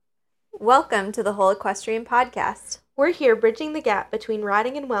Welcome to the Whole Equestrian Podcast, We're here bridging the gap between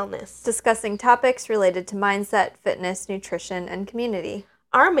riding and wellness. discussing topics related to mindset, fitness, nutrition, and community.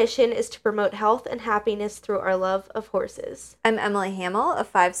 Our mission is to promote health and happiness through our love of horses. I'm Emily Hamill, a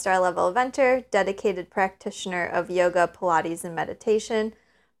 5-star level eventer, dedicated practitioner of yoga, Pilates, and meditation,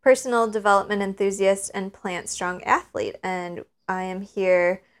 personal development enthusiast, and plant-strong athlete. And I am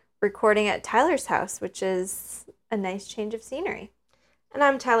here recording at Tyler's house, which is a nice change of scenery. And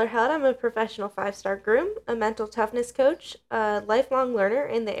I'm Tyler Held. I'm a professional 5-star groom, a mental toughness coach, a lifelong learner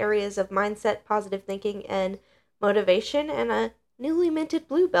in the areas of mindset, positive thinking, and motivation, and a newly minted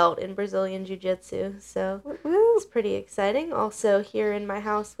blue belt in Brazilian Jiu-Jitsu. So Woo-woo. it's pretty exciting. Also here in my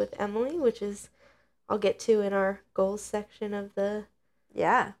house with Emily, which is I'll get to in our goals section of the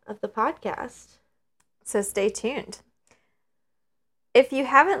podcast. So stay tuned. If you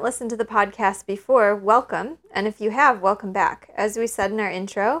haven't listened to the podcast before, welcome. And if you have, welcome back. As we said in our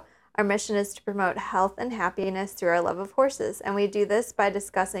intro, our mission is to promote health and happiness through our love of horses. And we do this by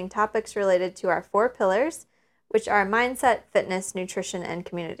discussing topics related to our 4 pillars, which are mindset, fitness, nutrition, and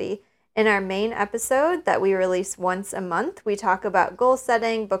community. In our main episode that we release once a month, we talk about goal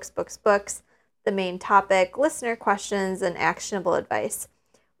setting, books, the main topic, listener questions, and actionable advice.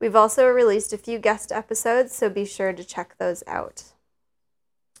 We've also released a few guest episodes, so be sure to check those out.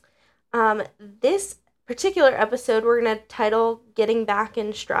 This particular episode we're going to title Getting Back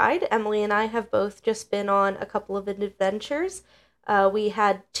in Stride. Emily and I have both just been on a couple of adventures. We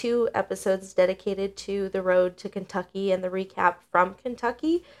had 2 episodes dedicated to the road to Kentucky and the recap from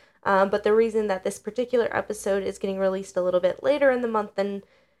Kentucky. But the reason that this particular episode is getting released a little bit later in the month than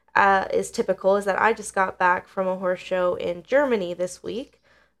is typical is that I just got back from a horse show in Germany this week.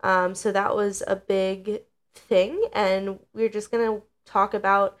 So that was a big thing. And we're just going to talk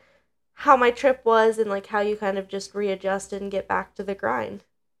about how my trip was and like how you kind of just readjust and get back to the grind.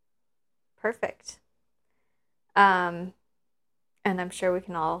 Perfect. And I'm sure we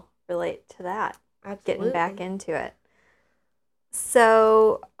can all relate to that. Absolutely. Getting back into it.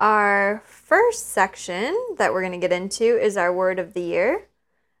 So our first section that we're going to get into is our word of the year.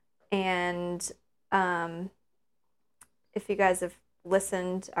 And if you guys have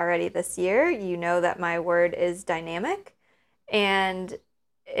listened already this year, you know that my word is dynamic. And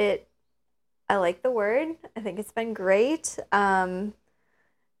I like the word. I think it's been great. Again,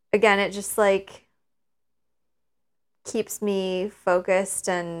 it just like keeps me focused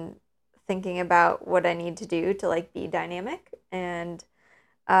and thinking about what I need to do to like be dynamic. And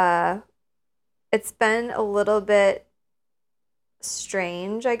it's been a little bit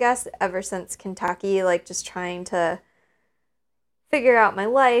strange, I guess, ever since Kentucky, like just trying to figure out my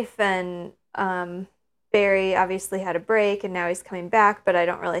life. And Barry obviously had a break and now he's coming back, but I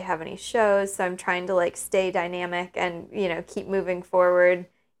don't really have any shows. So I'm trying to like stay dynamic and, keep moving forward,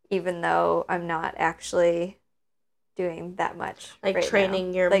 even though I'm not actually doing that much. Like right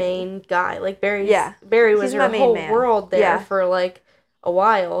training now. your like, main guy. Like Barry was he's your my main whole man. world there Yeah. for like a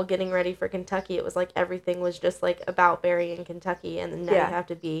while getting ready for Kentucky. It was like everything was just like about Barry and Kentucky, and then now you have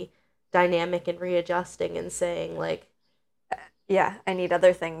to be dynamic and readjusting and saying like, yeah, I need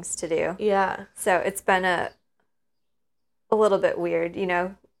other things to do. Yeah. So it's been a little bit weird,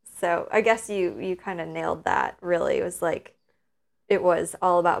 So I guess you kind of nailed that, really. It was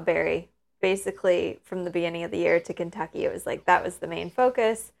all about Barry. Basically, from the beginning of the year to Kentucky, it was like that was the main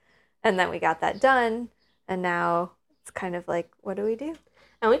focus. And then we got that done. And now it's kind of like, what do we do?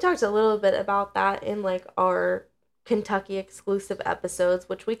 And we talked a little bit about that in like our Kentucky exclusive episodes,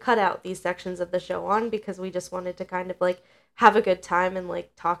 which we cut out these sections of the show on because we just wanted to kind of like have a good time and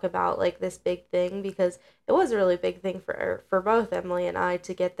like talk about like this big thing, because it was a really big thing for both Emily and I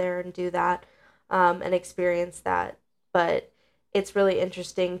to get there and do that and experience that. But it's really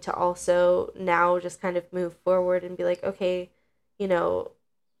interesting to also now just kind of move forward and be like, okay,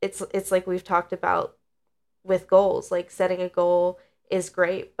 it's like we've talked about with goals, like setting a goal is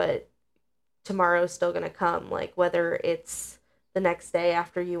great, but tomorrow's still going to come, like whether it's the next day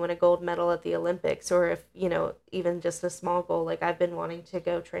after you win a gold medal at the Olympics, or if, even just a small goal, like I've been wanting to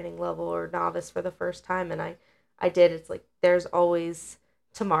go training level or novice for the first time, and I did. It's like, there's always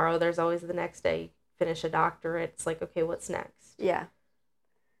tomorrow, there's always the next day, finish a doctorate. It's like, okay, what's next? Yeah.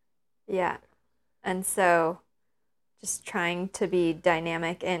 And so just trying to be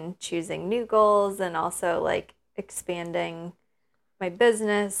dynamic in choosing new goals and also like expanding my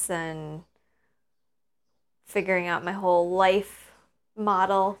business and figuring out my whole life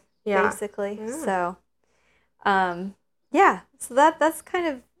model, basically. Yeah. So that's kind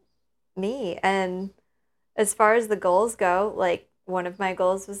of me. And as far as the goals go, like one of my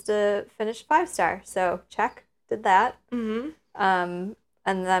goals was to finish 5-star. So check, did that. Mm-hmm.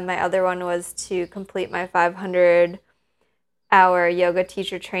 And then my other one was to complete my 500-hour yoga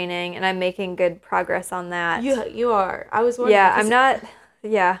teacher training, and I'm making good progress on that. You are. I was wondering. Yeah, I'm not,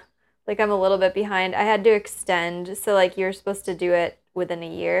 yeah, like I'm a little bit behind. I had to extend, so like you're supposed to do it within a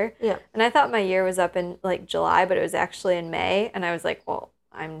year. Yeah. And I thought my year was up in like July, but it was actually in May, and I was like, well,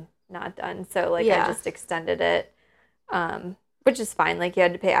 I'm not done. So like I just extended it, which is fine. Like you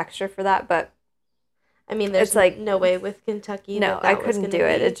had to pay extra for that, but I mean, there's like no way with Kentucky. No, I couldn't do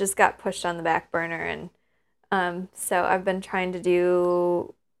it. It just got pushed on the back burner, and so I've been trying to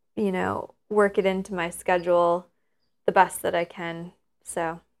do, work it into my schedule the best that I can.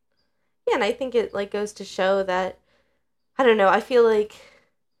 So yeah, and I think it like goes to show that I don't know. I feel like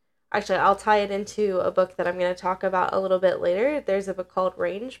actually I'll tie it into a book that I'm going to talk about a little bit later. There's a book called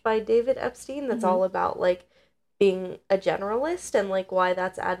Range by David Epstein that's all about like being a generalist and like why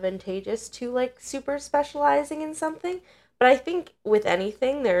that's advantageous to like super specializing in something. But I think with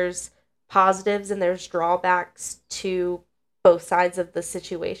anything there's positives and there's drawbacks to both sides of the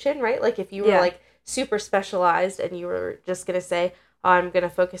situation, right? Like if you were like super specialized and you were just going to say, oh, I'm going to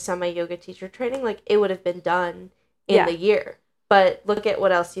focus on my yoga teacher training, like it would have been done in the year. But look at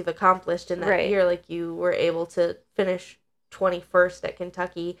what else you've accomplished in that year. Like you were able to finish 21st at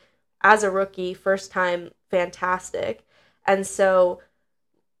Kentucky as a rookie, first time, fantastic. And so,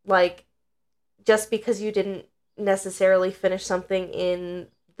 like, just because you didn't necessarily finish something in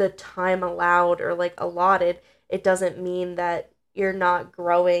the time allowed or, like, allotted, it doesn't mean that you're not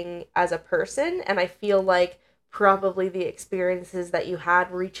growing as a person. And I feel like probably the experiences that you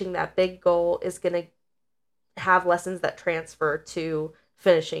had reaching that big goal is going to have lessons that transfer to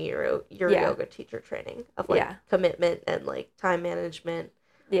finishing your yoga teacher training of, like, commitment and, like, time management.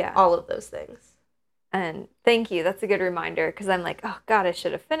 Yeah. All of those things. And thank you. That's a good reminder because I'm like, oh God, I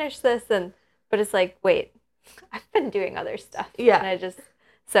should have finished this. But it's like, wait, I've been doing other stuff. Yeah. And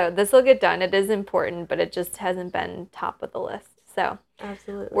so this will get done. It is important, but it just hasn't been top of the list. So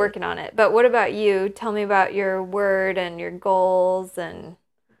absolutely working on it. But what about you? Tell me about your word and your goals and.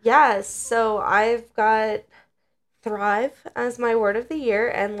 Yeah. So I've got thrive as my word of the year.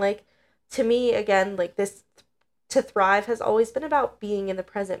 And like, to me, again, like this, to thrive has always been about being in the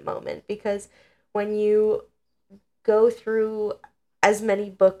present moment, because when you go through as many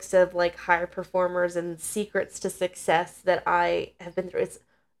books of like higher performers and secrets to success that I have been through,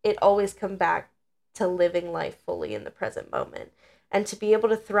 it always comes back to living life fully in the present moment. And to be able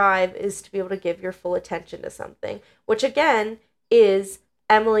to thrive is to be able to give your full attention to something, which again is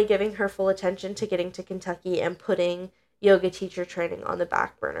Emily giving her full attention to getting to Kentucky and putting yoga teacher training on the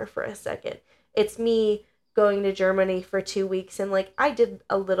back burner for a second. It's me going to Germany for 2 weeks, and like I did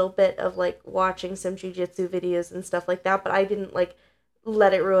a little bit of like watching some jiu-jitsu videos and stuff like that, but I didn't like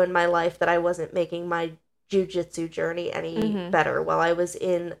let it ruin my life that I wasn't making my jiu-jitsu journey any better while I was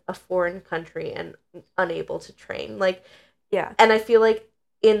in a foreign country and unable to train. Like, yeah. And I feel like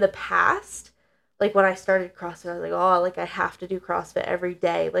in the past, like when I started CrossFit, I was like, oh, like I have to do CrossFit every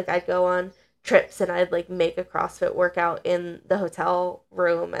day. Like I'd go on trips and I'd like make a CrossFit workout in the hotel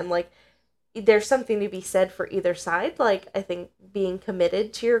room, and like there's something to be said for either side. Like, I think being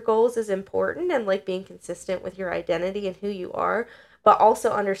committed to your goals is important and, like, being consistent with your identity and who you are, but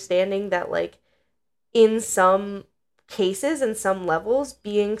also understanding that, like, in some cases and some levels,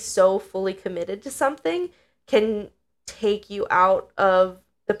 being so fully committed to something can take you out of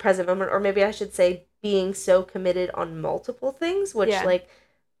the present moment, or maybe I should say being so committed on multiple things, which, like,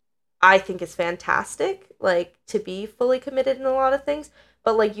 I think is fantastic, like, to be fully committed in a lot of things.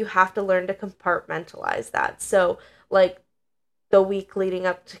 But, like, you have to learn to compartmentalize that. So, like, the week leading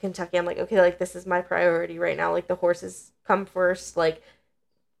up to Kentucky, I'm like, okay, like, this is my priority right now. Like, the horses come first. Like,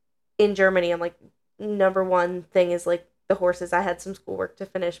 in Germany, I'm like, number one thing is, like, the horses. I had some schoolwork to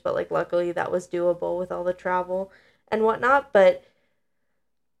finish, but, like, luckily that was doable with all the travel and whatnot. But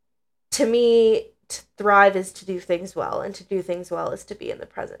to me, to thrive is to do things well, and to do things well is to be in the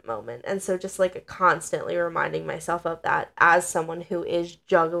present moment. And so just like constantly reminding myself of that as someone who is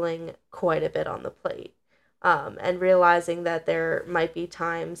juggling quite a bit on the plate, and realizing that there might be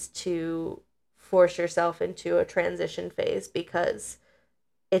times to force yourself into a transition phase because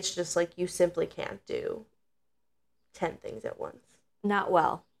it's just like you simply can't do 10 things at once. Not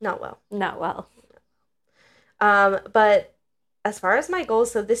well. But as far as my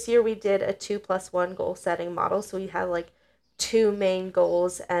goals, so this year we did a 2+1 goal setting model. So we had like 2 main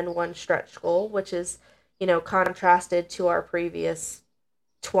goals and 1 stretch goal, which is, contrasted to our previous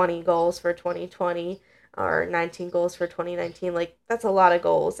 20 goals for 2020 or 19 goals for 2019. Like, that's a lot of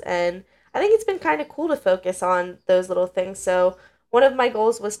goals. And I think it's been kind of cool to focus on those little things. So one of my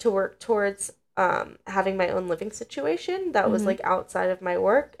goals was to work towards having my own living situation that was Mhm. like outside of my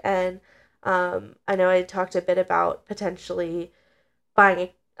work. And I know I talked a bit about potentially buying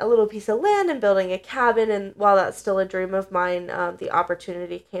a little piece of land and building a cabin. And while that's still a dream of mine, the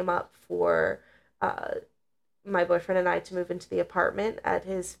opportunity came up for uh, my boyfriend and I to move into the apartment at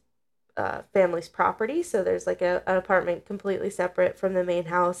his family's property. So there's like an apartment completely separate from the main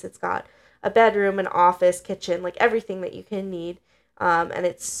house. It's got a bedroom, an office, kitchen, like everything that you can need. And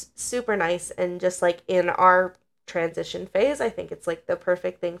it's super nice. And just like in our transition phase, I think it's like the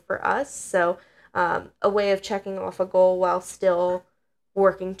perfect thing for us. So a way of checking off a goal while still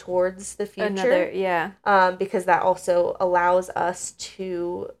working towards the future. Yeah. Because that also allows us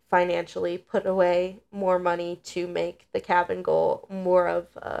to financially put away more money to make the cabin goal more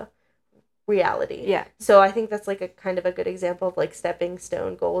of a reality. Yeah. So I think that's like a kind of a good example of like stepping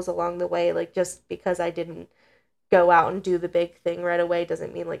stone goals along the way. Like just because I didn't go out and do the big thing right away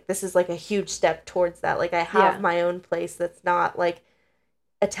doesn't mean like this is like a huge step towards that. Like I have my own place that's not like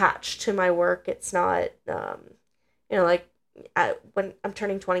attached to my work. It's not like when I'm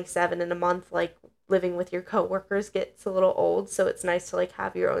turning 27 in a month, like living with your coworkers gets a little old, so it's nice to like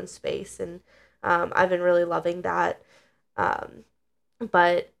have your own space. And I've been really loving that.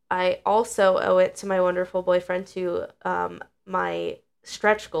 But I also owe it to my wonderful boyfriend to my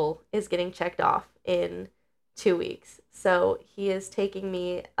stretch goal is getting checked off in 2 weeks. So he is taking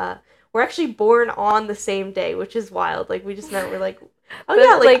me. We're actually born on the same day, which is wild. Like we just met. We're like, oh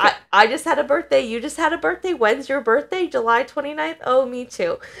yeah, like I just had a birthday. You just had a birthday. When's your birthday? July 29th? Oh, me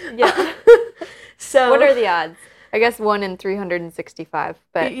too. Yeah. So what are the odds? I guess 1 in 365.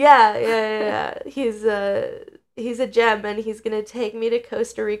 But yeah. He's a gem, and he's gonna take me to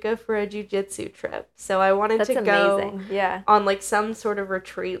Costa Rica for a jiu-jitsu trip. So I wanted to go on like some sort of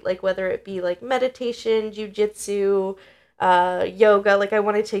retreat, like whether it be like meditation, jiu-jitsu, yoga. Like I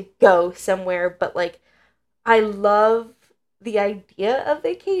wanted to go somewhere, but like I love the idea of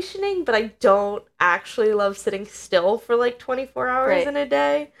vacationing, but I don't actually love sitting still for like 24 hours in a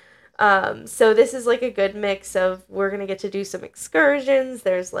day. So this is like a good mix of we're gonna get to do some excursions.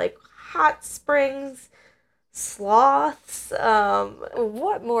 There's like hot springs, sloths.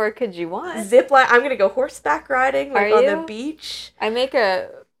 What more could you want? Zip line. I'm gonna go horseback riding like on the beach. I make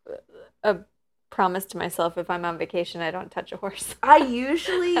a promise to myself if I'm on vacation I don't touch a horse. I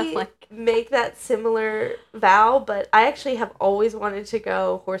usually make that similar vow, but I actually have always wanted to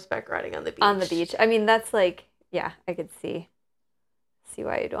go horseback riding on the beach. On the beach. I mean, that's like, yeah, I could see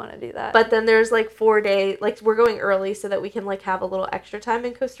why you'd want to do that. But then there's like 4 days, like we're going early so that we can like have a little extra time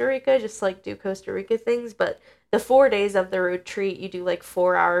in Costa Rica, just like do Costa Rica things. But the 4 days of the retreat, you do like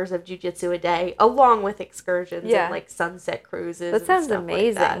 4 hours of jiu-jitsu a day, along with excursions and like sunset cruises. That sounds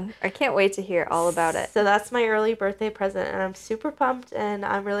amazing. Like that. I can't wait to hear all about it. So that's my early birthday present, and I'm super pumped, and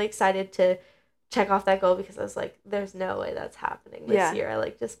I'm really excited to check off that goal because I was like, there's no way that's happening this year. I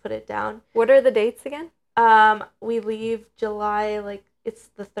like just put it down. What are the dates again? We leave July, like it's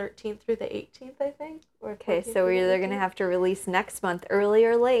the 13th through the 18th, I think. Okay, so we're either going to have to release next month, early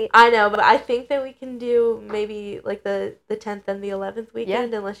or late. I know, but I think that we can do maybe like the 10th and the 11th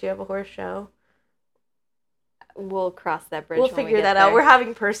weekend, unless you have a horse show. We'll cross that bridge. We'll figure that out. We're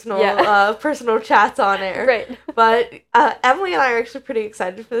having personal chats on air. Right. But Emily and I are actually pretty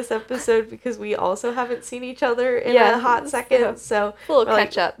excited for this episode because we also haven't seen each other in a hot second. So we'll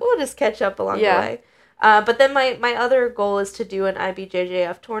catch up. We'll just catch up along the way. But then my other goal is to do an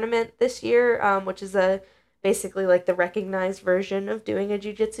IBJJF tournament this year, which is basically like the recognized version of doing a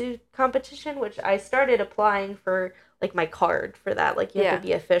jiu-jitsu competition, which I started applying for like my card for that. Like you have to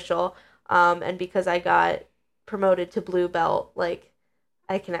be official. And because I got promoted to blue belt, like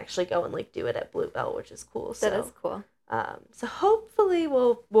I can actually go and like do it at blue belt, which is cool. That is cool. So hopefully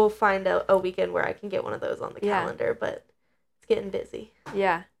we'll find a weekend where I can get one of those on the calendar, but it's getting busy.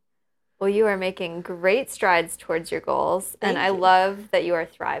 Yeah. Well, you are making great strides towards your goals, and I love that you are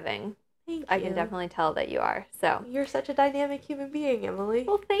thriving. Thank you. I can definitely tell that you are. So you're such a dynamic human being, Emily.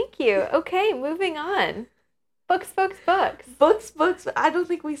 Well, thank you. Okay, moving on. Books. Books. I don't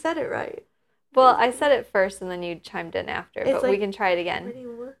think we said it right. Well, I said it first, and then you chimed in after, but we can try it again.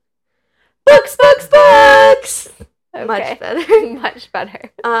 Books! Okay. Much better. Much better.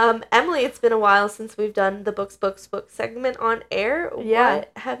 Emily, it's been a while since we've done the books segment on air. Yeah.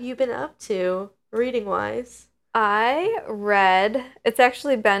 What have you been up to, reading-wise? It's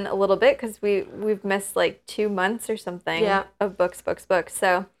actually been a little bit because we've missed like 2 months or something of books.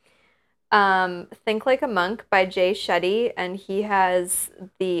 So, Think Like a Monk by Jay Shetty, and he has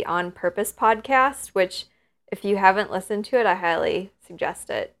the On Purpose podcast, which if you haven't listened to it, I highly suggest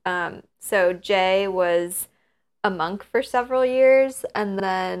it. So Jay was a monk for several years, and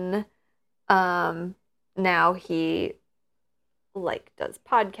then Now he like does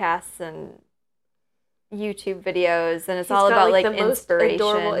podcasts and YouTube videos, and it's He's all got, about like the most inspiration.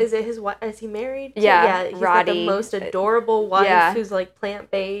 adorable. Is it his wife? Is he married? Yeah, He's got Roddy. the most adorable wife Yeah. who's like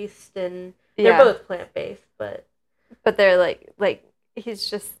plant-based, and they're Yeah. both plant-based, but they're like he's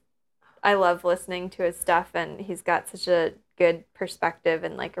just, I love listening to his stuff, and he's got such a good perspective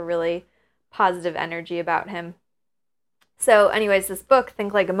and like a really positive energy about him. So anyways, this book,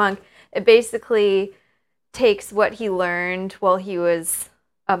 Think Like a Monk, it basically takes what he learned while he was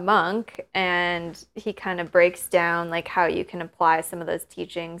a monk, and he kind of breaks down like how you can apply some of those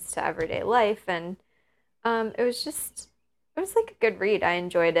teachings to everyday life. And it was like a good read. I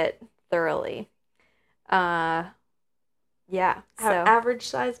enjoyed it thoroughly. Yeah, so average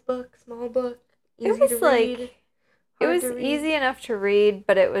size book, small book, easy it was to read. like, it was easy enough to read,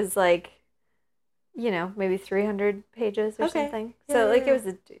 but it was like, maybe 300 pages or something. Yeah, So like yeah. it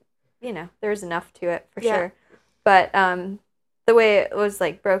was there was enough to it for Yeah. sure. But the way it was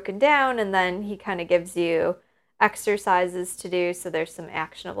like broken down, and then he kind of gives you exercises to do, so there's some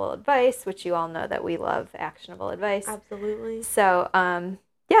actionable advice, which you all know that we love actionable advice. Absolutely. So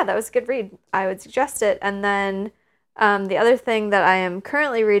yeah, that was a good read. I would suggest it. And then the other thing that I am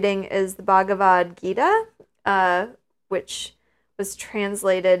currently reading is the Bhagavad Gita, which was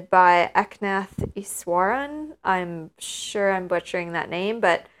translated by Eknath Easwaran. I'm sure I'm butchering that name,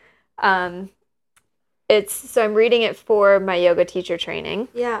 but so I'm reading it for my yoga teacher training.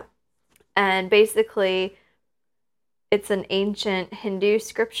 Yeah. And basically, it's an ancient Hindu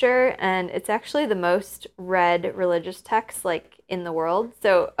scripture, and it's actually the most read religious text like in the world.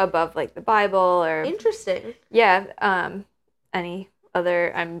 So above like the Bible or Interesting. Yeah, any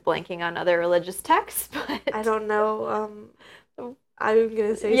other, I'm blanking on other religious texts, but I don't know. I'm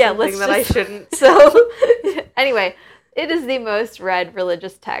gonna say Yeah, something that let's I shouldn't. So anyway, it is the most read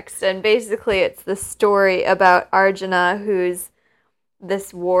religious text, and basically it's the story about Arjuna, who's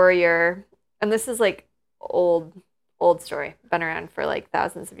this warrior, and this is like old story, been around for like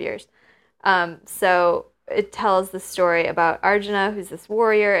thousands of years. So it tells the story about Arjuna, who's this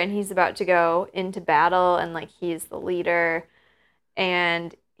warrior, and he's about to go into battle, and like he's the leader,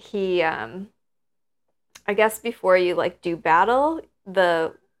 and he I guess before you like do battle,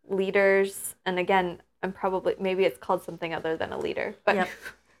 the leaders, and again, maybe it's called something other than a leader, but Yep.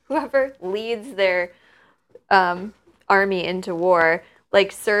 whoever leads their army into war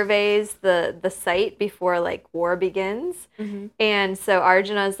like surveys the site before like war begins. Mm-hmm. And so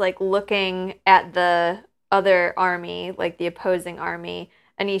Arjuna's like looking at the other army, like the opposing army,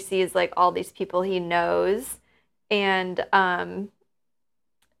 and he sees like all these people he knows, and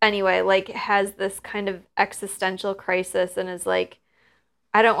anyway, like has this kind of existential crisis, and is like,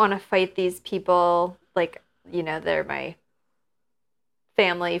 I don't want to fight these people, like, they're my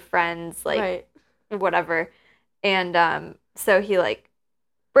family, friends, like Right. whatever. And so he like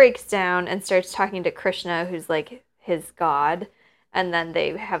breaks down and starts talking to Krishna, who's like his god, and then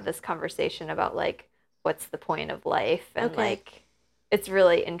they have this conversation about like what's the point of life, and Okay. like it's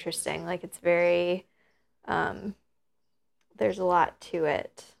really interesting. Like it's very there's a lot to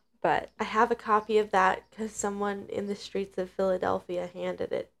it, but I have a copy of that because someone in the streets of Philadelphia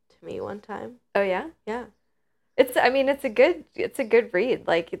handed it to me one time. oh yeah, Yeah. it's a good read.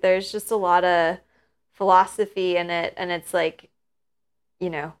 Like there's just a lot of philosophy in it, and it's like,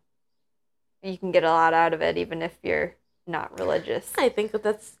 you can get a lot out of it even if you're not religious. I think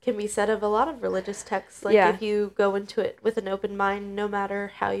that can be said of a lot of religious texts. Like, Yeah. if you go into it with an open mind, no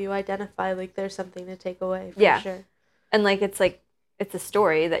matter how you identify, like, there's something to take away, for Yeah. sure. And like it's a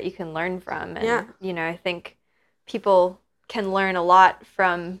story that you can learn from, and Yeah. I think people can learn a lot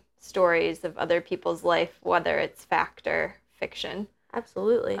from stories of other people's life, whether it's fact or fiction.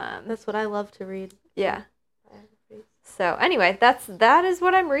 Absolutely. Um, That's what I love to read. Yeah. Biographies. So anyway, that is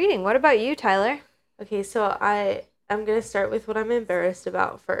what I'm reading. What about you, Tyler? Okay, so I'm going to start with what I'm embarrassed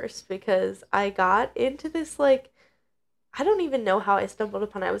about first, because I got into this, like, I don't even know how I stumbled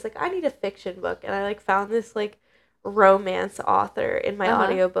upon it. I was like, I need a fiction book, and I, like, found this, like, romance author in my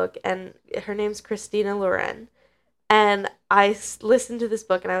audiobook, and her name's Christina Loren. And I listened to this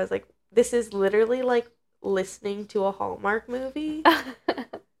book, and I was like, this is literally like listening to a Hallmark movie.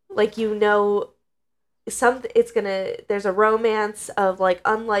 Like, there's a romance of like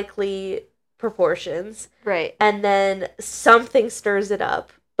unlikely proportions, Right. and then something stirs it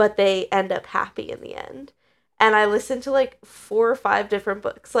up, but they end up happy in the end. And I listened to like 4 or 5 different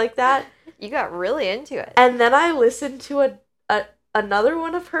books like that. You got really into it. And then I listened to another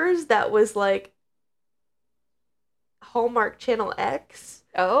one of hers that was like Hallmark Channel X.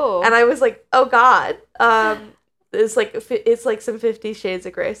 Oh. And I was like, oh God. it's like some 50 Shades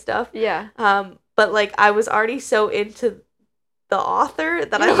of Grey stuff. Yeah. But like I was already so into the author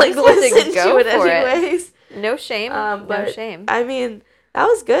that Yeah, I like you just have to listened go to it for it. anyways. No shame. No But shame. I mean, that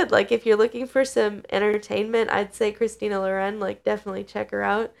was good. Like if you're looking for some entertainment, I'd say Christina Loren, like definitely check her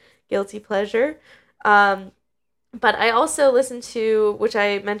out. Guilty pleasure. But I also listened to, which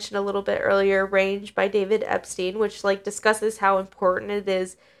I mentioned a little bit earlier, Range by David Epstein, which like discusses how important it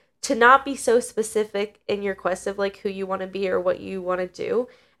is to not be so specific in your quest of like who you want to be or what you want to do.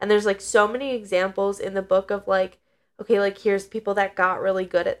 And there's like so many examples in the book of like, okay, like here's people that got really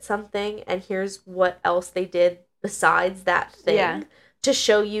good at something and here's what else they did besides that thing. Yeah. To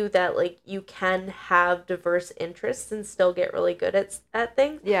show you that like you can have diverse interests and still get really good at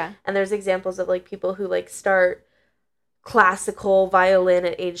things. Yeah. And there's examples of like people who like start classical violin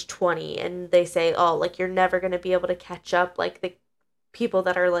at age 20 and they say, oh, like you're never going to be able to catch up, like the people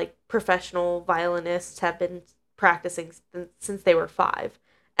that are like professional violinists have been practicing since they were 5.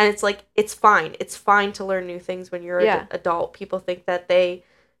 And it's like it's fine to learn new things when you're an adult. People think that they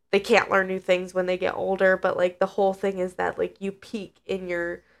can't learn new things when they get older, but like the whole thing is that like you peak in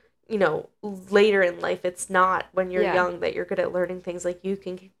your, you know, later in life. It's not when you're young that you're good at learning things. Like you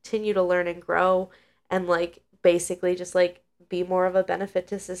can continue to learn and grow and like basically just like be more of a benefit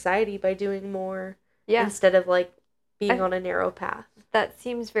to society by doing more instead of like being on a narrow path. That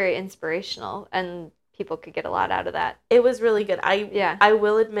seems very inspirational and people could get a lot out of that. It was really good. I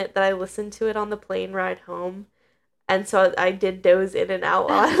will admit that I listened to it on the plane ride home. And so I did doze in and out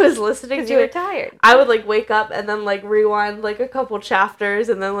while I was listening to it. Because you were tired. I would like wake up and then like rewind like a couple chapters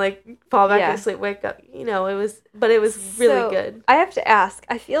and then like fall back to sleep, wake up. You know, it was really good. I have to ask,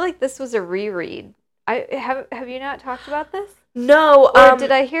 I feel like this was a reread. Have you not talked about this? No. Or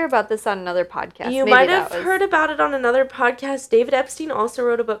did I hear about this on another podcast? You might have heard about it on another podcast. David Epstein also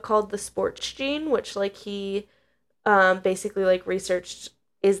wrote a book called The Sports Gene, which like he basically like researched,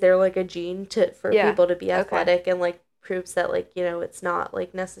 is there like a gene for people to be athletic and like proves that like, you know, it's not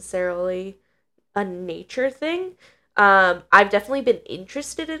like necessarily a nature thing. I've definitely been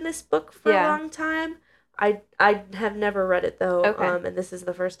interested in this book for a long time. I have never read it though. And this is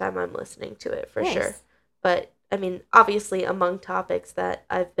the first time I'm listening to it for sure. But I mean, obviously among topics that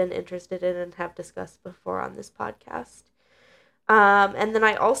I've been interested in and have discussed before on this podcast. And then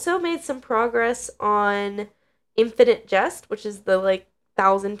I also made some progress on Infinite Jest, which is the like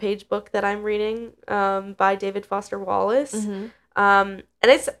 1,000-page book that I'm reading by David Foster Wallace. Mm-hmm. And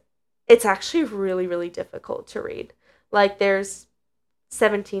it's actually really, really difficult to read. Like there's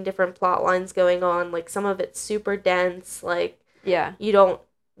 17 different plot lines going on. Like some of it's super dense. Like you don't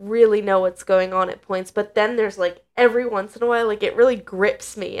really know what's going on at points. But then there's like every once in a while, like it really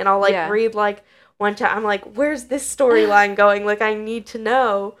grips me. And I'll like read like one time. I'm like, where's this storyline going? Like I need to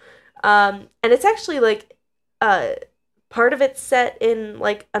know. And it's actually like part of it's set in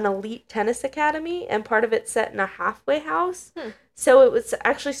like an elite tennis academy and part of it's set in a halfway house. So it was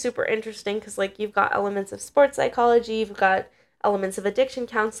actually super interesting because like you've got elements of sports psychology, you've got elements of addiction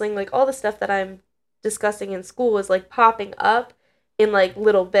counseling, like all the stuff that I'm discussing in school is like popping up in like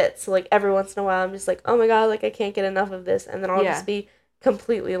little bits. So like every once in a while I'm just like, oh my god, like I can't get enough of this, and then I'll just be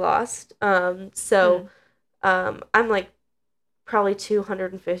completely lost. I'm like probably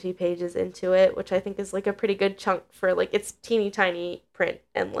 250 pages into it, which I think is like a pretty good chunk for like it's teeny tiny print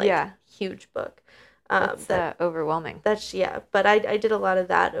and like huge book. That's overwhelming. That's but I did a lot of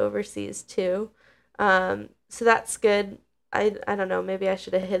that overseas too. So that's good. I don't know, maybe I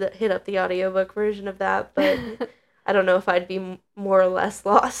should have hit up the audiobook version of that, but I don't know if I'd be more or less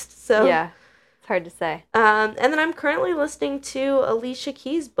lost. So it's hard to say. And then I'm currently listening to Alicia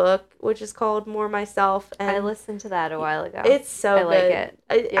Keys' book, which is called More Myself. And I listened to that a while ago. It's so good.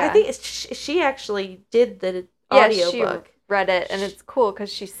 Like it. I think she actually did the audiobook. She read it, and it's cool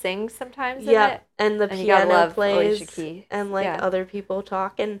because she sings sometimes in it. And the piano plays, and like other people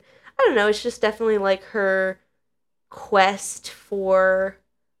talk. And I don't know, it's just definitely like her quest for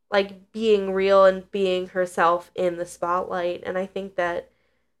like being real and being herself in the spotlight. And I think that,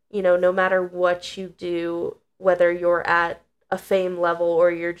 you know, no matter what you do, whether you're at a fame level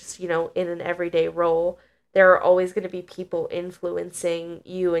or you're just, you know, in an everyday role, there are always going to be people influencing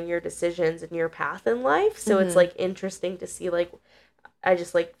you and your decisions and your path in life. So it's like interesting to see, like, I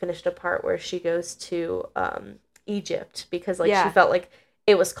just like finished a part where she goes to Egypt because like she felt like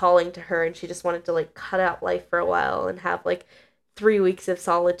it was calling to her and she just wanted to like cut out life for a while and have like 3 weeks of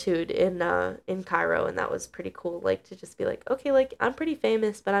solitude in Cairo. And that was pretty cool, like to just be like, okay, like I'm pretty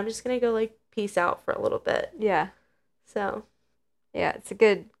famous, but I'm just gonna go like peace out for a little bit. So it's a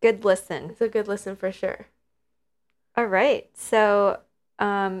good listen. It's a good listen for sure. All right, so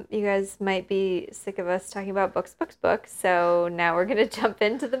You guys might be sick of us talking about books. So now we're going to jump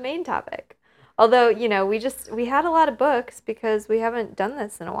into the main topic. Although, you know, we had a lot of books because we haven't done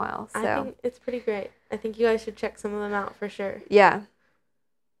this in a while. So I think it's pretty great. I think you guys should check some of them out for sure. yeah.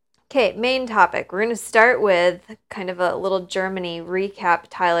 Okay, main topic. We're going to start with kind of a little Germany recap,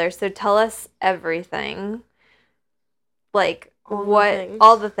 Tyler. So tell us everything. Like,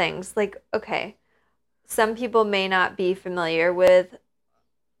 all the things. Like, okay, some people may not be familiar with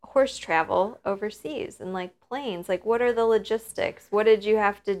horse travel overseas and like planes. Like, what are the logistics? What did you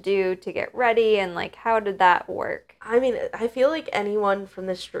have to do to get ready? And like, how did that work? I mean, I feel like anyone from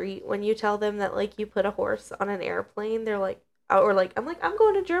the street, when you tell them that like you put a horse on an airplane, they're like, or like, I'm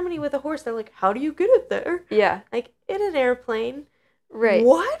going to Germany with a horse. They're like, how do you get it there? Yeah. Like, in an airplane. Right.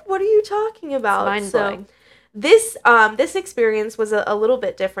 What are you talking about? It's mind-blowing. So, this experience was a little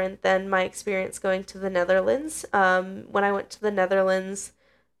bit different than my experience going to the Netherlands. When I went to the Netherlands,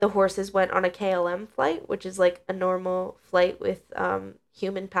 the horses went on a KLM flight, which is like a normal flight with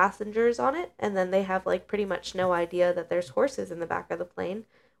human passengers on it. And then they have like pretty much no idea that there's horses in the back of the plane,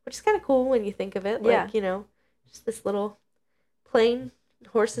 which is kind of cool when you think of it. Like, you know, just this little plane,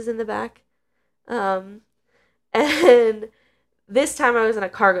 horses in the back. And this time I was in a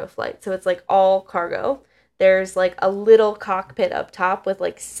cargo flight. So it's like all cargo. There's like a little cockpit up top with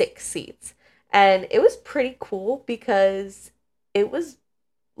like 6 seats. And it was pretty cool because it was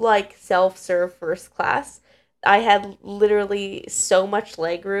like self-serve first class. I had literally so much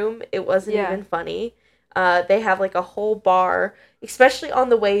leg room. It wasn't even funny. They have like a whole bar, especially on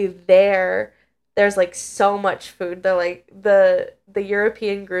the way there. There's like so much food. They're like the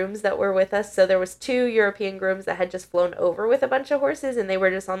European grooms that were with us. So there was 2 European grooms that had just flown over with a bunch of horses, and they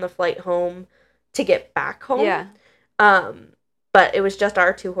were just on the flight home to get back home. Yeah. But it was just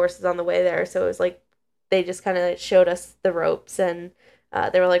our 2 horses on the way there. So it was like they just kind of showed us the ropes, and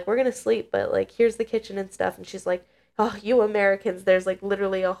they were like, we're going to sleep, but like, here's the kitchen and stuff. And she's like, oh, you Americans, there's like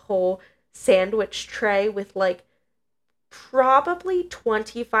literally a whole sandwich tray with like probably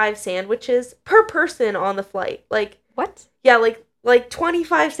 25 sandwiches per person on the flight. Like, what? Yeah, like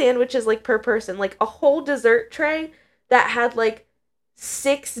 25 sandwiches like per person, like a whole dessert tray that had like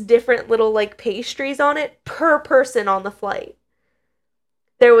 6 different little like pastries on it per person on the flight.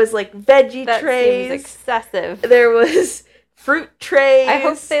 There was like veggie trays. That seems excessive. There was fruit trays. I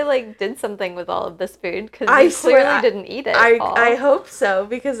hope they like did something with all of this food because they clearly didn't eat it. I hope so,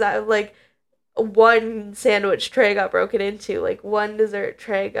 because I like one sandwich tray got broken into, like one dessert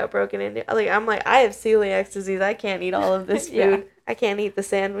tray got broken into. Like, I'm like, I have celiac disease. I can't eat all of this food. Yeah. I can't eat the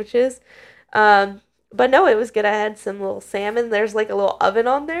sandwiches. But no, it was good. I had some little salmon. There's like a little oven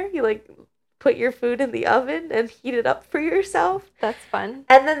on there. You like put your food in the oven and heat it up for yourself. That's fun.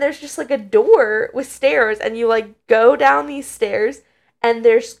 And then there's just like a door with stairs, and you like go down these stairs, and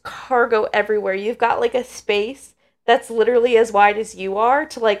there's cargo everywhere. You've got like a space that's literally as wide as you are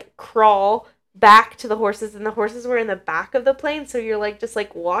to like crawl back to the horses, and the horses were in the back of the plane, so you're like just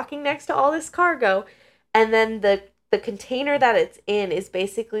like walking next to all this cargo. And then the container that it's in is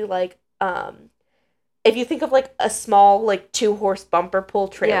basically like if you think of like a small like 2-horse bumper pull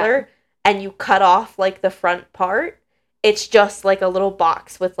trailer, and you cut off like the front part, it's just like a little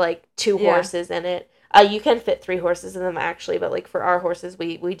box with like 2 horses in it. You can fit 3 horses in them actually, but like for our horses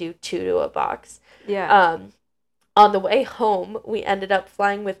we do 2 to a box. Yeah. On the way home, we ended up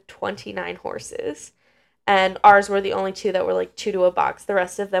flying with 29 horses, and ours were the only 2 that were like 2 to a box. The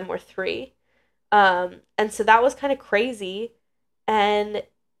rest of them were 3. And so that was kind of crazy. And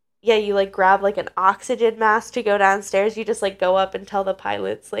yeah, you like grab like an oxygen mask to go downstairs. You just like go up and tell the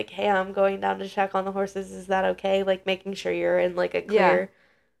pilots like, hey, I'm going down to check on the horses. Is that okay? Like making sure you're in like a clear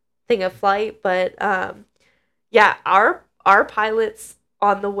thing of flight. But yeah, our pilots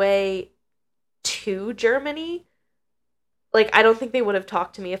on the way to Germany, like, I don't think they would have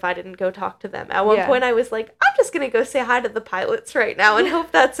talked to me if I didn't go talk to them. At one point, I was like, I'm just going to go say hi to the pilots right now and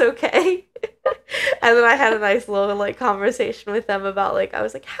hope that's okay. And then I had a nice little, like, conversation with them about, like, I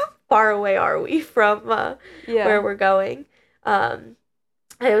was like, how far away are we from where we're going? And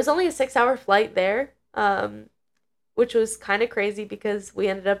it was only a 6-hour flight there, which was kind of crazy because we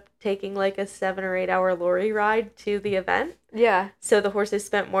ended up taking, like, a 7 or 8 hour lorry ride to the event. Yeah. So the horses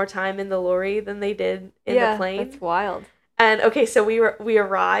spent more time in the lorry than they did in the plane. Yeah, that's wild. And okay, so we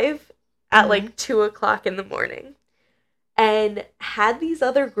arrive at like 2:00 in the morning, and had these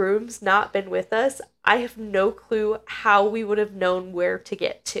other grooms not been with us, I have no clue how we would have known where to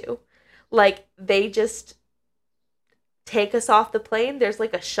get to. Like, they just take us off the plane. There's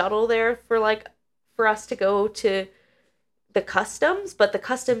like a shuttle there for us to go to the customs, but the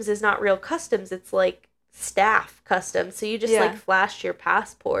customs is not real customs. It's like staff custom. So you just like flashed your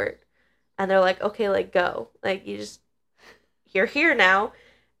passport and they're like, okay, like go. Like you're here now.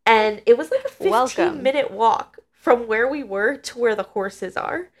 And it was like a 15-minute walk from where we were to where the horses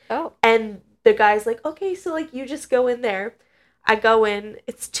are. Oh. And the guy's like, okay, so like you just go in there. I go in,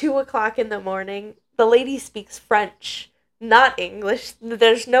 it's 2:00 in the morning. The lady speaks French, not English.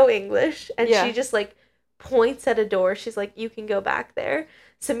 There's no English. And she just like points at a door. She's like, you can go back there.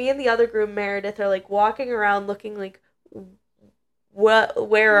 So me and the other groom, Meredith, are like walking around looking like,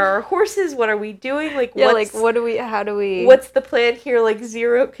 where are our horses? What are we doing? Like, how do we... What's the plan here? Like,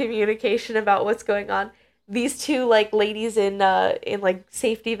 zero communication about what's going on. These two, like, ladies in like,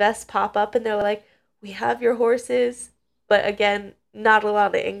 safety vests pop up, and they're like, we have your horses. But, again, not a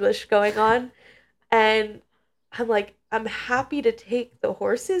lot of English going on. And I'm like, I'm happy to take the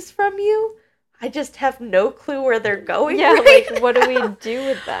horses from you. I just have no clue where they're going. Yeah, right like, what do we do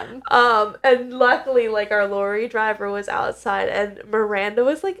with them? And luckily, like, our lorry driver was outside, and Miranda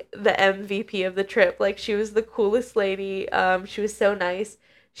was, like, the MVP of the trip. Like, she was the coolest lady. She was so nice.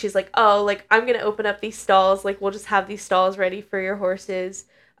 She's like, oh, like, I'm gonna open up these stalls. Like, we'll just have these stalls ready for your horses.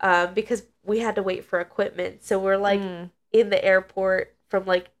 Because we had to wait for equipment. So we're, like, in the airport from,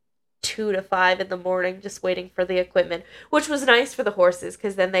 like, 2 to 5 in the morning just waiting for the equipment, which was nice for the horses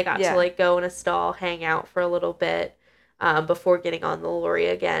because then they got to like go in a stall, hang out for a little bit before getting on the lorry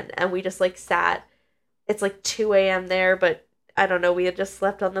again. And we just like sat. It's like 2 a.m. there, but I don't know, we had just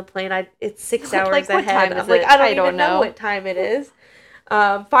slept on the plane. It's 6 hours like, ahead. I'm like, I don't even know what time it is.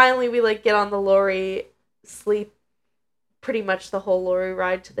 Finally we like get on the lorry, sleep pretty much the whole lorry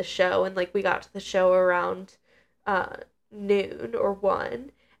ride to the show, and like we got to the show around noon or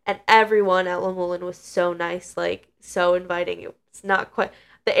 1. And everyone at Lemoulin was so nice, like, so inviting. It's not quite...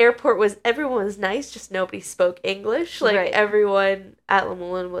 The airport was... Everyone was nice, just nobody spoke English. Like, everyone at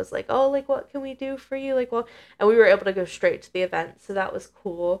Lemoulin was like, oh, like, what can we do for you? Like, well... And we were able to go straight to the event, so that was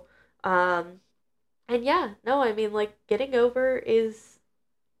cool. And yeah, no, I mean, like, getting over is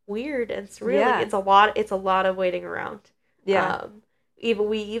weird and surreal. Yeah. Like, it's a lot of waiting around. Yeah.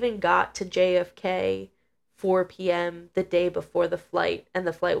 We even got to JFK 4 p.m. the day before the flight, and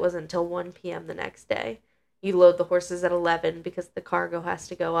the flight wasn't until 1 p.m. the next day. You load the horses at 11 because the cargo has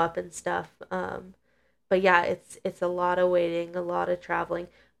to go up and stuff. But yeah, it's a lot of waiting, a lot of traveling,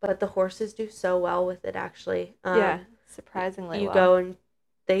 but the horses do so well with it, actually. Yeah, surprisingly well. You go and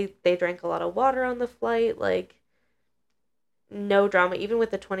they drank a lot of water on the flight, like, no drama. Even with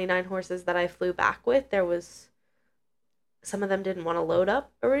the 29 horses that I flew back with, there was... Some of them didn't want to load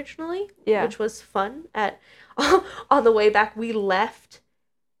up originally, which was fun. On the way back, we left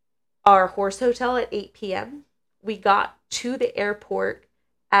our horse hotel at 8 p.m. We got to the airport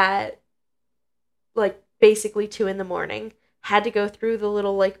at, like, basically 2 in the morning. Had to go through the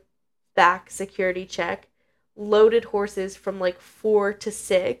little, like, back security check. Loaded horses from, like, 4 to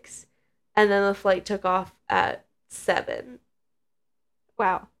 6. And then the flight took off at 7.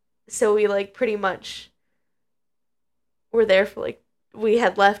 Wow. So we, like, pretty much... We're there for, like, we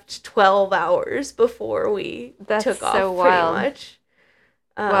had left 12 hours before we took off, so wild. Pretty much.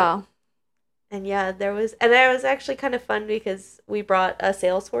 Wow. And yeah, there was actually kind of fun because we brought a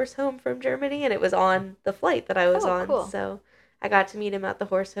sales horse home from Germany, and it was on the flight that I was on. Cool. So I got to meet him at the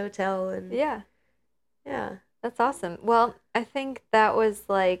horse hotel, and yeah. That's awesome. Well, I think that was,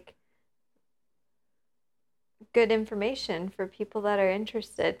 like, good information for people that are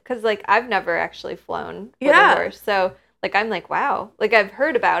interested, because, like, I've never actually flown with a horse, so... Like, I'm like, wow. Like, I've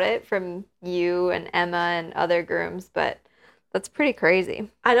heard about it from you and Emma and other grooms, but that's pretty crazy.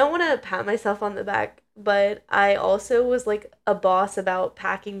 I don't want to pat myself on the back, but I also was, like, a boss about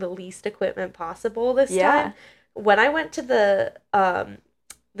packing the least equipment possible this time. When I went to the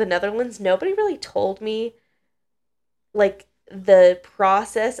Netherlands, nobody really told me, like, the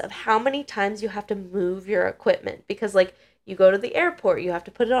process of how many times you have to move your equipment. Because, like, you go to the airport, you have to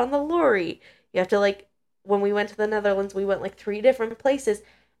put it on the lorry, you have to, like... When we went to the Netherlands, we went, like, 3 different places,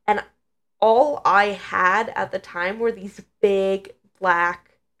 and all I had at the time were these big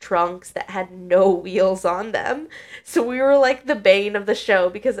black trunks that had no wheels on them. So we were, like, the bane of the show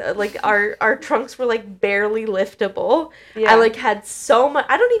because, like, our trunks were, like, barely liftable. Yeah. I, like, had so much...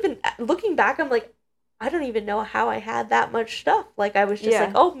 Looking back, I'm like, I don't even know how I had that much stuff. Like, I was just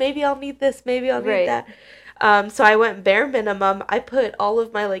like, oh, maybe I'll need this, maybe I'll need that. So I went bare minimum. I put all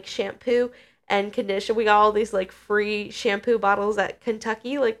of my, like, shampoo... and condition. We got all these, like, free shampoo bottles at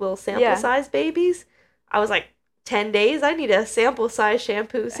Kentucky, like, little sample size babies. I was like, 10 days? I need a sample size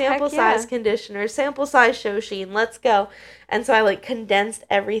shampoo, sample size conditioner, sample size Shoshin. Let's go. And so I, like, condensed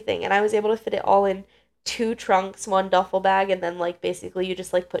everything, and I was able to fit it all in 2 trunks, 1 duffel bag, and then like basically you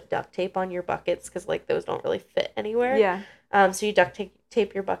just like put duct tape on your buckets because like those don't really fit anywhere. Yeah. So you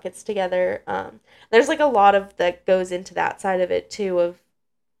tape your buckets together. There's like a lot of that goes into that side of it too, of,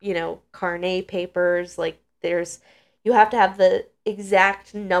 you know, carnet papers. Like you have to have the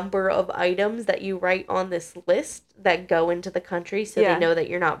exact number of items that you write on this list that go into the country, so Yeah. they know that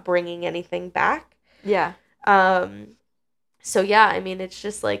you're not bringing anything back. Yeah. So yeah, I mean, it's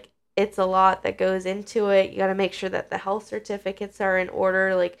just like, it's a lot that goes into it. You got to make sure that the health certificates are in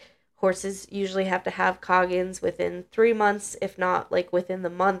order. Like, horses usually have to have Coggins within 3 months. If not, like within the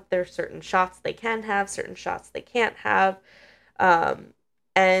month, there's certain shots they can have, certain shots they can't have.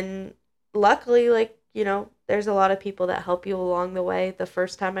 And luckily, like, you know, there's a lot of people that help you along the way. The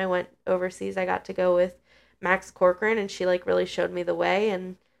first time I went overseas, I got to go with Max Corcoran, and she like really showed me the way.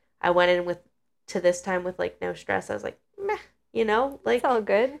 And I went in to this time with like no stress. I was like, meh, you know, like, It's all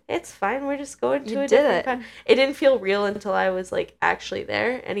good. it's fine. We're just going to You a did different it. country. It didn't feel real until I was like actually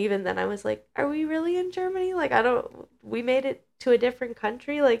there. And even then I was like, are we really in Germany? Like, we made it to a different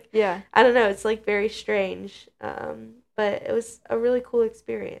country. Like, Yeah. I don't know. It's like very strange. But it was a really cool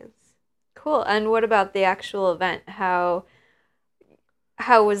experience. Cool. And what about the actual event? How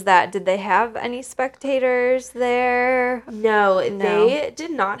was that? Did they have any spectators there? No, No. they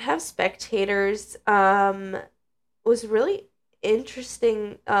did not have spectators. It was really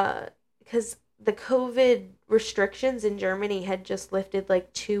interesting because the COVID restrictions in Germany had just lifted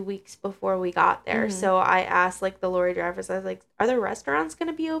like 2 weeks before we got there. Mhm. So I asked like the lorry drivers, I was like, are the restaurants going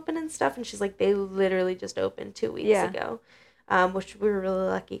to be open and stuff? And she's like, they literally just opened 2 weeks Yeah. ago, which we were really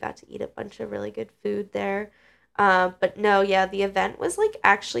lucky, got to eat a bunch of really good food there. But no, yeah, the event was like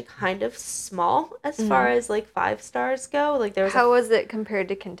actually kind of small as far Mhm. as like 5 stars go. Like there was How was it compared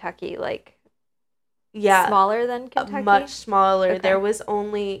to Kentucky? Like, yeah, smaller than Kentucky? much smaller. Okay. There was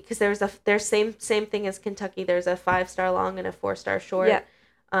only, because there's same thing as Kentucky. There's a 5-star long and a 4-star short. Yeah.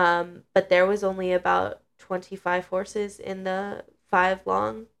 But there was only about 25 horses in the 5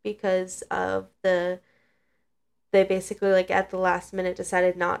 long because of they basically like at the last minute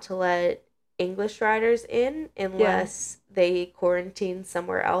decided not to let English riders in unless they quarantined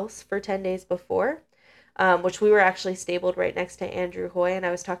somewhere else for 10 days before, which we were actually stabled right next to Andrew Hoy, and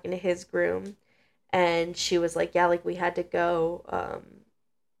I was talking to his groom, and she was like, yeah, like we had to go,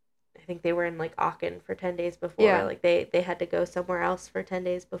 I think they were in like Aachen for 10 days before. Yeah. Like they had to go somewhere else for 10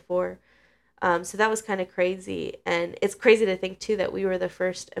 days before. So that was kind of crazy. And it's crazy to think too that we were the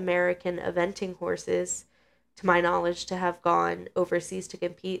first American eventing horses, to my knowledge, to have gone overseas to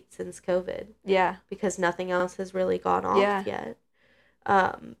compete since COVID, Yeah. because nothing else has really gone off Yeah. yet.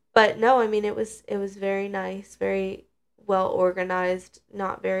 But no, I mean, it was very nice, very well organized,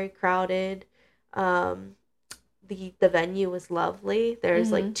 not very crowded. The venue was lovely.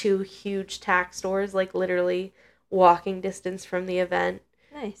 There's like Mhm. 2 huge tack stores, like literally walking distance from the event.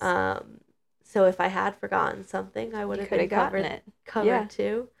 Nice. So if I had forgotten something, I would You have could been have gotten it. covered Yeah.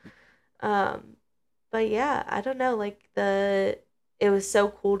 too. But yeah, I don't know, like it was so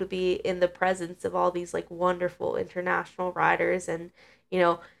cool to be in the presence of all these like wonderful international riders, and you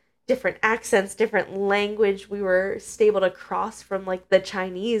know, different accents, different language. We were stabled across from like the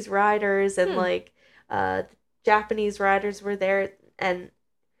Chinese riders, and like the Japanese riders were there, and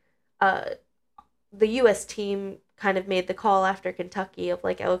the US team kind of made the call after Kentucky of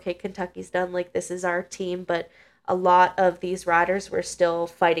like, okay, Kentucky's done, like this is our team, but a lot of these riders were still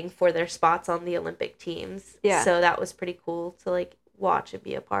fighting for their spots on the Olympic teams. Yeah. So that was pretty cool to like watch and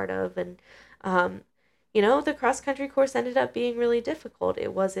be a part of. And you know, the cross country course ended up being really difficult.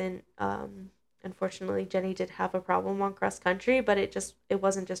 It wasn't unfortunately Jenny did have a problem on cross country, but it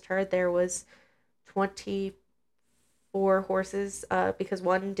wasn't just her. There was 24 horses because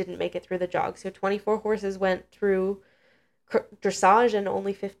one didn't make it through the jog. So 24 horses went through dressage, and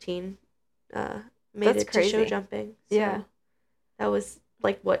only 15 made That's it to crazy. show jumping. So Yeah. that was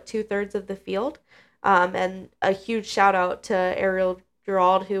like what 2/3 of the field. And a huge shout out to Ariel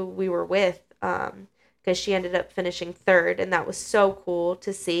Gerald, who we were with, because she ended up finishing 3rd, and that was so cool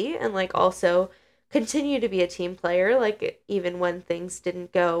to see, and like also continue to be a team player, like even when things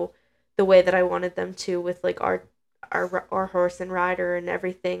didn't go the way that I wanted them to with like our horse and rider and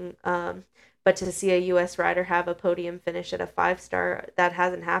everything. But to see a U.S. rider have a podium finish at a 5-star, that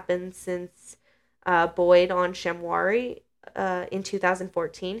hasn't happened since Boyd on Shamwari in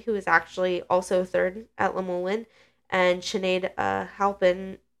 2014, who was actually also 3rd at Le Moulin, and Sinead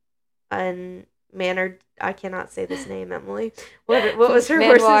Halpin and Manor. I cannot say this name, Emily. What was her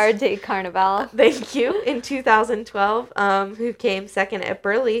Manoir horse's? de Carnival. Thank you. In 2012, who came 2nd at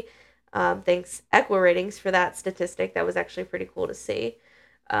Burley. Thanks Equa Ratings for that statistic. That was actually pretty cool to see.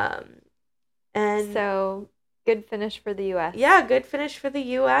 And so good finish for the U.S. Yeah, good finish for the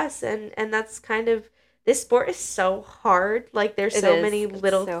U.S. And that's kind of, this sport is so hard. Like, there's It so is. many It's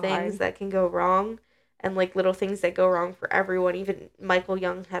little so things hard. that can go wrong, and like little things that go wrong for everyone. Even Michael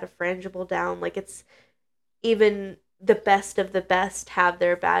Young had a frangible down. Like, it's even the best of the best have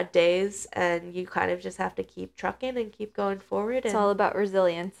their bad days, and you kind of just have to keep trucking and keep going forward. It's And all about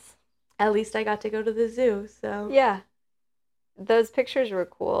resilience. at least I got to go to the zoo, so. Yeah. Those pictures were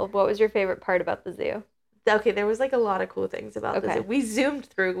cool. What was your favorite part about the zoo? Okay, there was like a lot of cool things about the Okay. zoo. We zoomed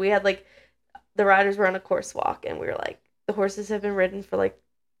through. We had like, the riders were on a course walk, and we were like, the horses have been ridden for like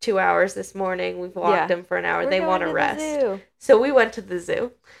 2 hours this morning. We've walked Yeah. them for an hour. We're They going want to to the rest. zoo. So we went to the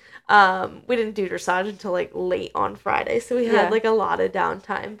zoo. We didn't do dressage until like late on Friday, so we Yeah. had like a lot of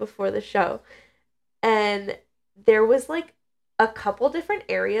downtime before the show. And there was like a couple different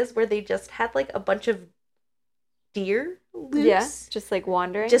areas where they just had like a bunch of deer loose. Yeah, just like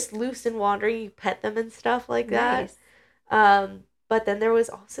wandering. Just loose and wandering. You pet them and stuff like that. Nice. But then there was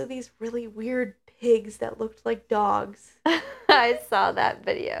also these really weird pigs that looked like dogs. I saw that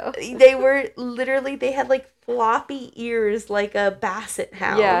video. They were literally, they had like floppy ears like a basset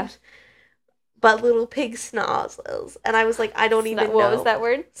hound. Yeah. But little pig snozzles. And I was like, I don't even know. What was that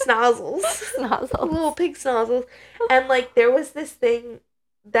word? Snozzles. Snozzles. Little pig snozzles. And like, there was this thing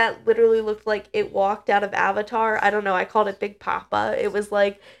that literally looked like it walked out of Avatar. I don't know. I called it Big Papa. It was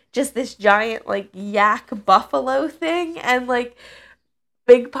like just this giant like yak buffalo thing. And like,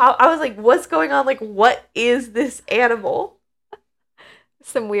 Big Papa, I was like, what's going on? Like, what is this animal?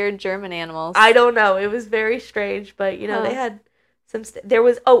 Some weird German animals. I don't know. It was very strange, but you know, they had some, there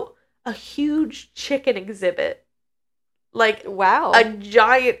was, a huge chicken exhibit. Like, wow. a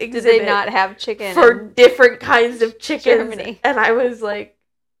giant exhibit. Did they not have chicken for in different kinds of chickens? Germany? And I was like,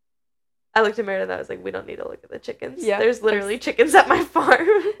 I looked at Meredith and I was like, we don't need to look at the chickens. Yeah. There's literally chickens at my farm.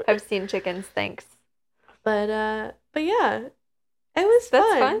 I've seen chickens, thanks. But yeah, it was That's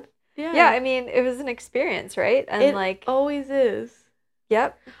fun. fun. Yeah. Yeah, I mean, it was an experience, right? And It like, always is.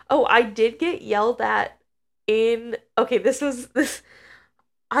 yep. Oh, I did get yelled at I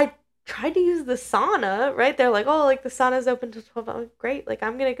tried to use the sauna, right? They're like, oh, like the sauna's open till 12. I'm like, great. Like,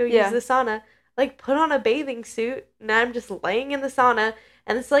 I'm going to go use the sauna. Like, put on a bathing suit, and I'm just laying in the sauna,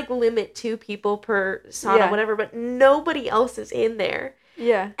 and it's like limit 2 people per sauna, whatever, but nobody else is in there.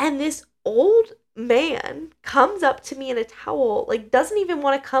 Yeah. And this old man comes up to me in a towel, like, doesn't even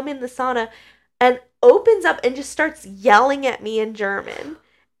want to come in the sauna, and opens up and just starts yelling at me in German.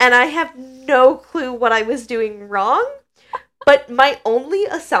 And I have no clue what I was doing wrong. But my only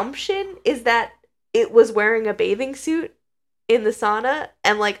assumption is that it was wearing a bathing suit in the sauna,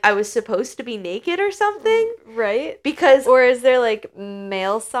 and like I was supposed to be naked or something. Right? Because, or is there like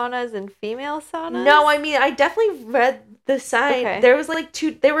male saunas and female saunas? No, I mean, I definitely read the sign. Okay. There was like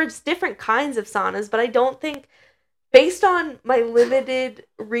there were different kinds of saunas, but I don't think, based on my limited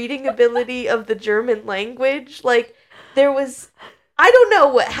reading ability of the German language, like there was, I don't know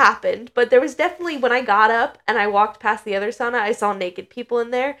what happened, but there was definitely, when I got up and I walked past the other sauna, I saw naked people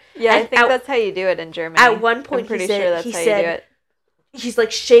in there. Yeah, and I think that's how you do it in Germany. At one point, I'm pretty he said, sure that's how you do it. He's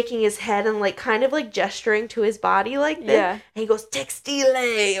like shaking his head and like kind of like gesturing to his body like this. Yeah. And he goes,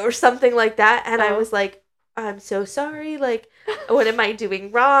 textile, or something like that. And I was like, I'm so sorry. Like, what am I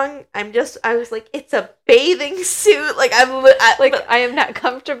doing wrong? I was like, it's a bathing suit. Like, I am not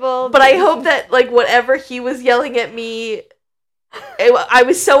comfortable. But I hope that like whatever he was yelling at me, I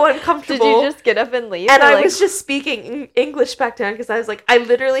was so uncomfortable. Did you just get up and leave? And I was just speaking English back to him because I was like, I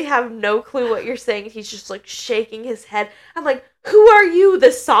literally have no clue what you're saying. He's just like shaking his head. I'm like, who are you? The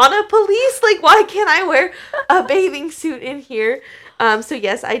sauna police? Like, why can't I wear a bathing suit in here? So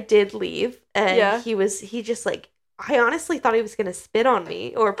yes, I did leave. And he just like, I honestly thought he was going to spit on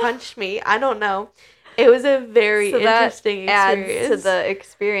me or punch me. I don't know. It was a very interesting experience. Adds to the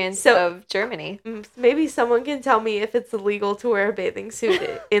experience of Germany. Maybe someone can tell me if it's illegal to wear a bathing suit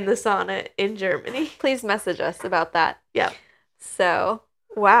in the sauna in Germany. Please message us about that. Yeah. So,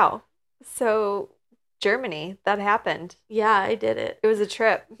 wow. So, Germany, that happened. Yeah, I did it. It was a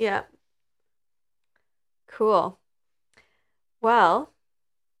trip. Yeah. Cool. Well,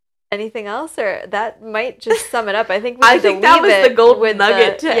 anything else, or that might just sum it up? I think that was the golden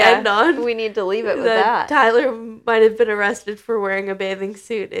nugget to end on. We need to leave it with that. Tyler might have been arrested for wearing a bathing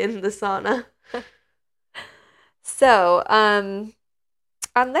suit in the sauna. So, on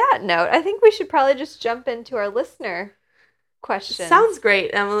that note, I think we should probably just jump into our listener questions. Sounds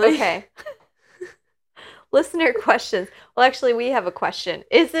great, Emily. Okay. Listener questions. Well, actually, we have a question.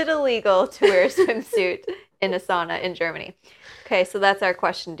 Is it illegal to wear a swimsuit in a sauna in Germany? Okay, so that's our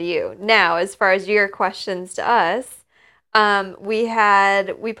question to you. Now, as far as your questions to us,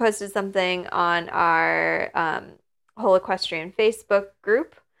 We posted something on our whole equestrian Facebook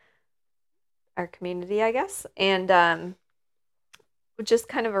group, our community, I guess, and just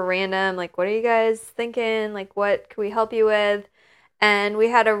kind of a random, like, what are you guys thinking? Like, what can we help you with? And we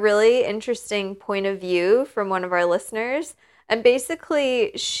had a really interesting point of view from one of our listeners. And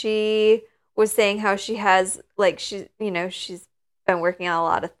basically, she was saying how she has, like, she's been working on a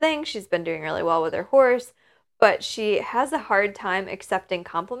lot of things. She's been doing really well with her horse, but she has a hard time accepting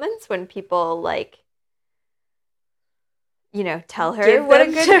compliments when people, like, tell her Give what a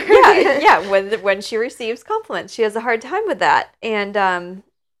them good, to her. yeah, when she receives compliments. She has a hard time with that. And,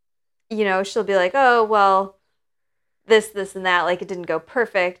 she'll be like, oh, well, this, and that, like, it didn't go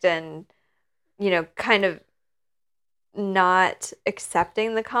perfect, and, kind of not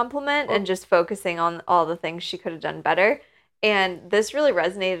accepting the compliment and just focusing on all the things she could have done better. And this really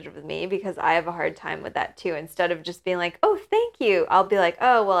resonated with me because I have a hard time with that too. Instead of just being like, oh, thank you, I'll be like,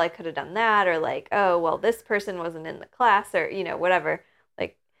 oh, well, I could have done that, or like, oh, well, this person wasn't in the class, or, whatever.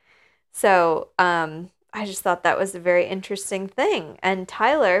 Like, so I just thought that was a very interesting thing. And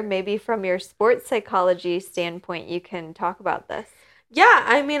Tyler, maybe from your sports psychology standpoint, you can talk about this. Yeah,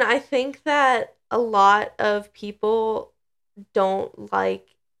 I mean, I think that a lot of people don't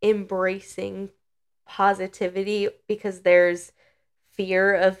like embracing positivity because there's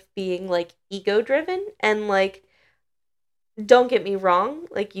fear of being like ego driven, and like, don't get me wrong,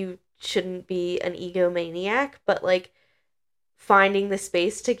 like, you shouldn't be an egomaniac, but like, finding the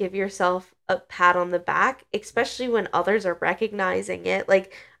space to give yourself a pat on the back, especially when others are recognizing it.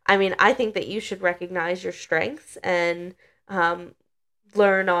 Like, I mean, I think that you should recognize your strengths and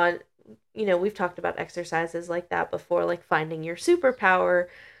learn on, we've talked about exercises like that before, like finding your superpower,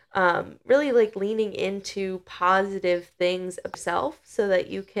 really like leaning into positive things of self so that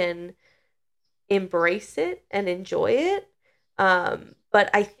you can embrace it and enjoy it. But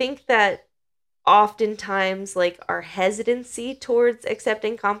I think that oftentimes, like, our hesitancy towards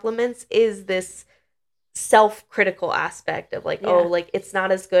accepting compliments is this self-critical aspect of like, oh, like, it's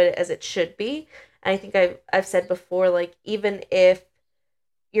not as good as it should be. And I think I've said before, like, even if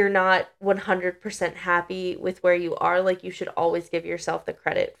you're not 100% happy with where you are, like, you should always give yourself the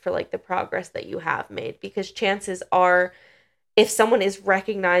credit for like the progress that you have made, because chances are, if someone is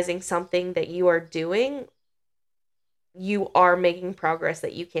recognizing something that you are doing, you are making progress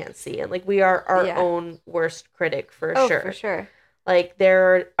that you can't see. And like, we are our own worst critic for sure. For sure. Like,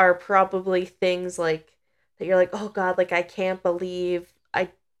 there are probably things like that you're like, oh God, like, I can't believe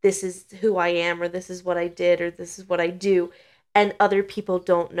this is who I am, or this is what I did, or this is what I do. And other people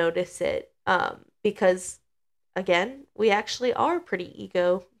don't notice it. Because again, we actually are pretty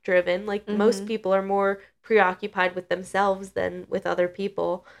ego driven. Like, most people are more preoccupied with themselves than with other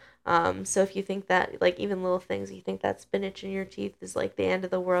people. So if you think that, like, even little things, you think that spinach in your teeth is like the end of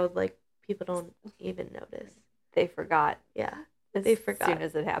the world, like, people don't even notice. They forgot. Yeah. They forgot. As soon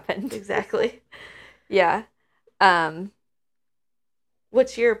as it happened. Exactly. Yeah.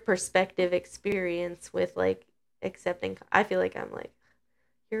 What's your perspective experience with like accepting? I feel like I'm like,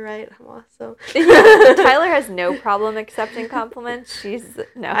 you're right, I'm awesome. Tyler has no problem accepting compliments.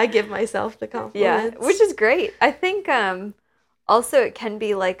 I give myself the compliments. Yeah, which is great. I think also it can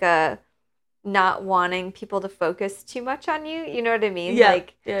be like a not wanting people to focus too much on you. You know what I mean? Yeah.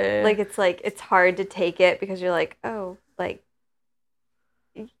 Like, it's hard to take it because you're like, oh, like,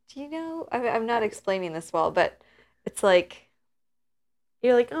 do you know? I'm not explaining this well, but it's like,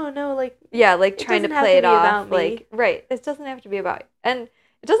 you're like, oh no, like, yeah, like trying to play it off, like, right. It doesn't have to be about, and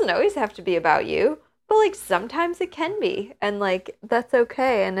it doesn't always have to be about you, but like sometimes it can be, and like that's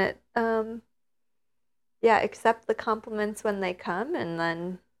okay. And it, accept the compliments when they come, and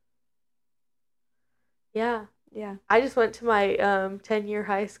then, yeah. I just went to my 10-year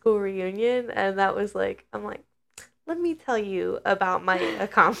high school reunion, and that was like, I'm like, let me tell you about my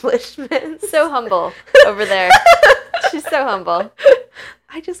accomplishments. So humble over there. She's so humble.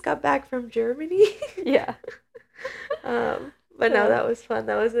 I just got back from Germany. Yeah. But no, that was fun.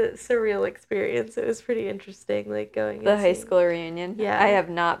 That was a surreal experience. It was pretty interesting, like, going the high school reunion. Yeah. I have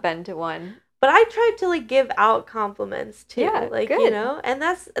not been to one. But I tried to like give out compliments too. Yeah, like, good. And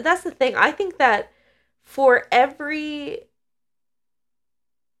that's the thing. I think that for every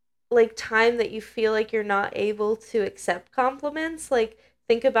like time that you feel like you're not able to accept compliments, like,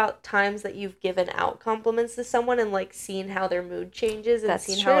 think about times that you've given out compliments to someone and like seen how their mood changes and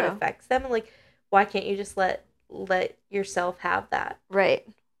seen how it affects them, and like, why can't you just let yourself have that? Right.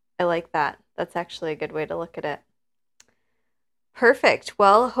 I like that. That's actually a good way to look at it. Perfect.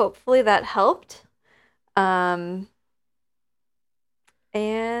 Well, hopefully that helped.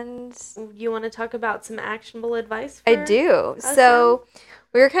 And You want to talk about some actionable advice I for do. us So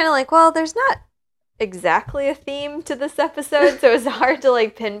we were kind of like, well, there's not exactly a theme to this episode, so it's hard to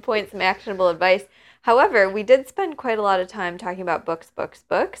like pinpoint some actionable advice. However, we did spend quite a lot of time talking about books, books,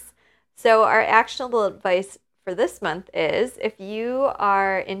 books. So our actionable advice for this month is if you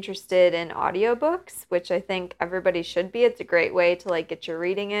are interested in audiobooks, which I think everybody should be, it's a great way to like get your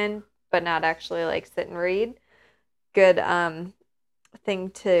reading in, but not actually like sit and read. Good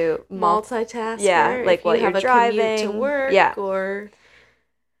thing to multitasker. Yeah, like if while you you're have a driving. commute to work, Yeah. or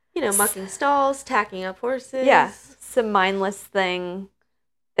mucking stalls, tacking up horses. Yeah, some mindless thing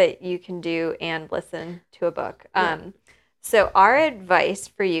that you can do and listen to a book. Yeah. So our advice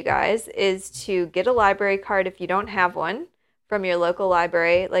for you guys is to get a library card if you don't have one from your local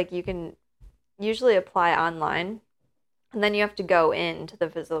library. Like you can usually apply online, and then you have to go into the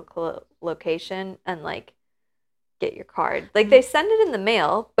physical location and like get your card. Like they send it in the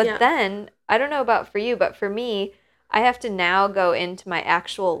mail, but then I don't know about for you, but for me, I have to now go into my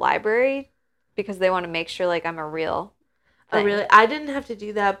actual library because they want to make sure like I'm a real thing. Oh, really? I didn't have to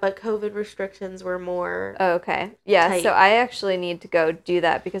do that, but COVID restrictions were more okay. Yeah, tight. So I actually need to go do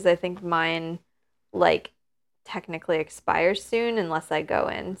that because I think mine like technically expires soon unless I go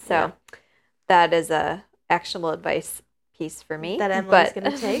in. So that is a actionable advice piece for me that Emily's going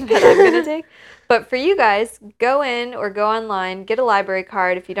to take. That I'm going to take. But for you guys, go in or go online, get a library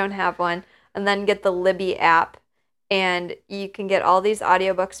card if you don't have one, and then get the Libby app. And you can get all these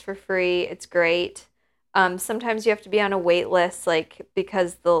audiobooks for free. It's great. Sometimes you have to be on a wait list, like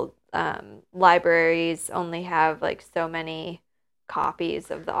because the libraries only have like so many copies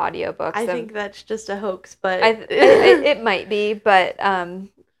of the audiobooks. I think that's just a hoax, but it might be. But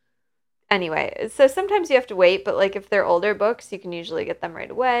anyway, so sometimes you have to wait. But like if they're older books, you can usually get them right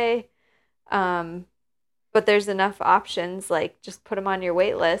away. But there's enough options, like just put them on your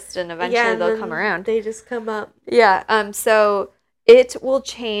wait list and eventually they'll come around. They just come up. Yeah. So it will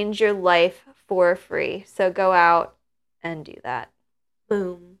change your life for free. So go out and do that.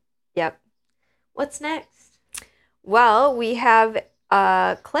 Boom. Yep. What's next? Well, we have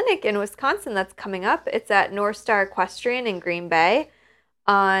a clinic in Wisconsin that's coming up. It's at North Star Equestrian in Green Bay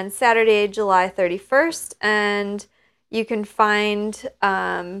on Saturday, July 31st. And you can find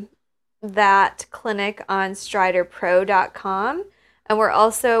that clinic on striderpro.com. And we're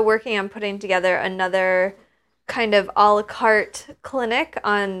also working on putting together another kind of a la carte clinic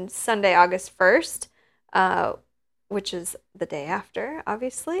on Sunday, August 1st, which is the day after,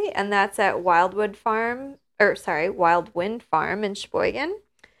 obviously. And that's at Wildwind Farm in Sheboygan.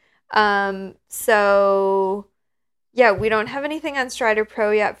 So yeah, we don't have anything on Strider Pro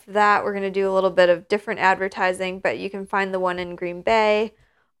yet for that. We're going to do a little bit of different advertising, but you can find the one in Green Bay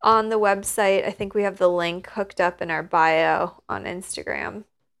on the website. I think we have the link hooked up in our bio on Instagram.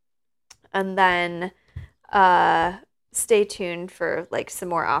 And then stay tuned for like some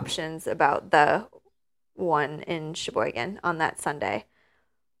more options about the one in Sheboygan on that Sunday.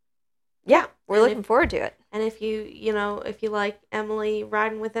 Yeah, we're looking forward to it. And if you like Emily,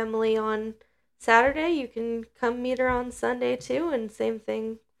 riding with Emily on Saturday, you can come meet her on Sunday too. And same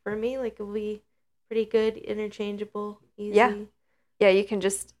thing for me. Like it'll be pretty good, interchangeable, easy. Yeah, you can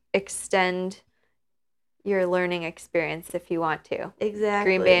just extend your learning experience if you want to.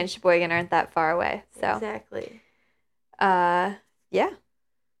 Exactly. Green Bay and Sheboygan aren't that far away. So exactly. Yeah.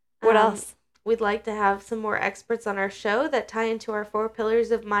 What else? We'd like to have some more experts on our show that tie into our 4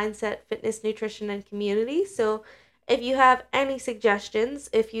 pillars of mindset, fitness, nutrition, and community. So if you have any suggestions,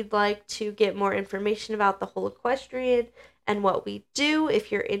 if you'd like to get more information about the whole equestrian and what we do,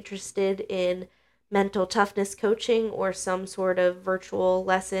 if you're interested in mental toughness coaching or some sort of virtual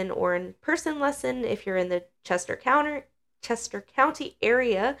lesson or in-person lesson, if you're in the Chester County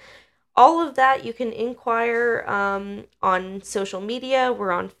area, all of that you can inquire on social media.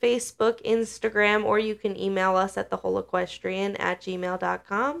 We're on Facebook, Instagram, or you can email us at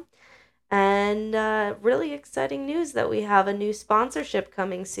thewholeequestrian@gmail.com. And really exciting news that we have a new sponsorship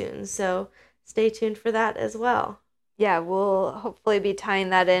coming soon. So stay tuned for that as well. Yeah, we'll hopefully be tying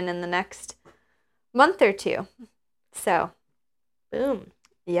that in the next month or two. So, boom.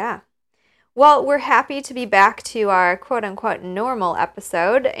 Yeah. Well, we're happy to be back to our quote-unquote normal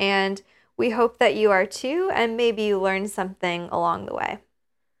episode, and we hope that you are too, and maybe you learned something along the way.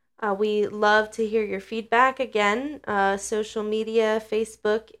 We love to hear your feedback. Again, social media,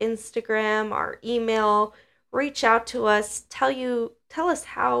 Facebook, Instagram, our email. Reach out to us. Tell us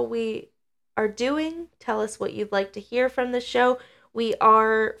how we are doing. Tell us what you'd like to hear from the show. We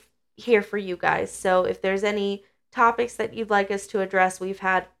are here for you guys. So if there's any topics that you'd like us to address, we've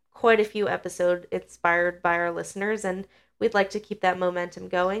had quite a few episodes inspired by our listeners, and we'd like to keep that momentum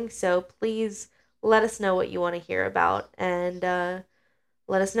going. So please let us know what you want to hear about, and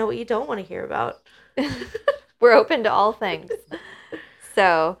let us know what you don't want to hear about. We're open to all things.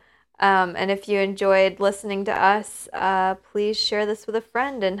 So, and if you enjoyed listening to us, please share this with a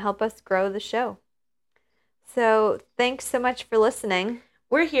friend and help us grow the show. So thanks so much for listening.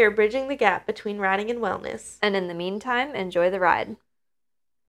 We're here bridging the gap between riding and wellness. And in the meantime, enjoy the ride.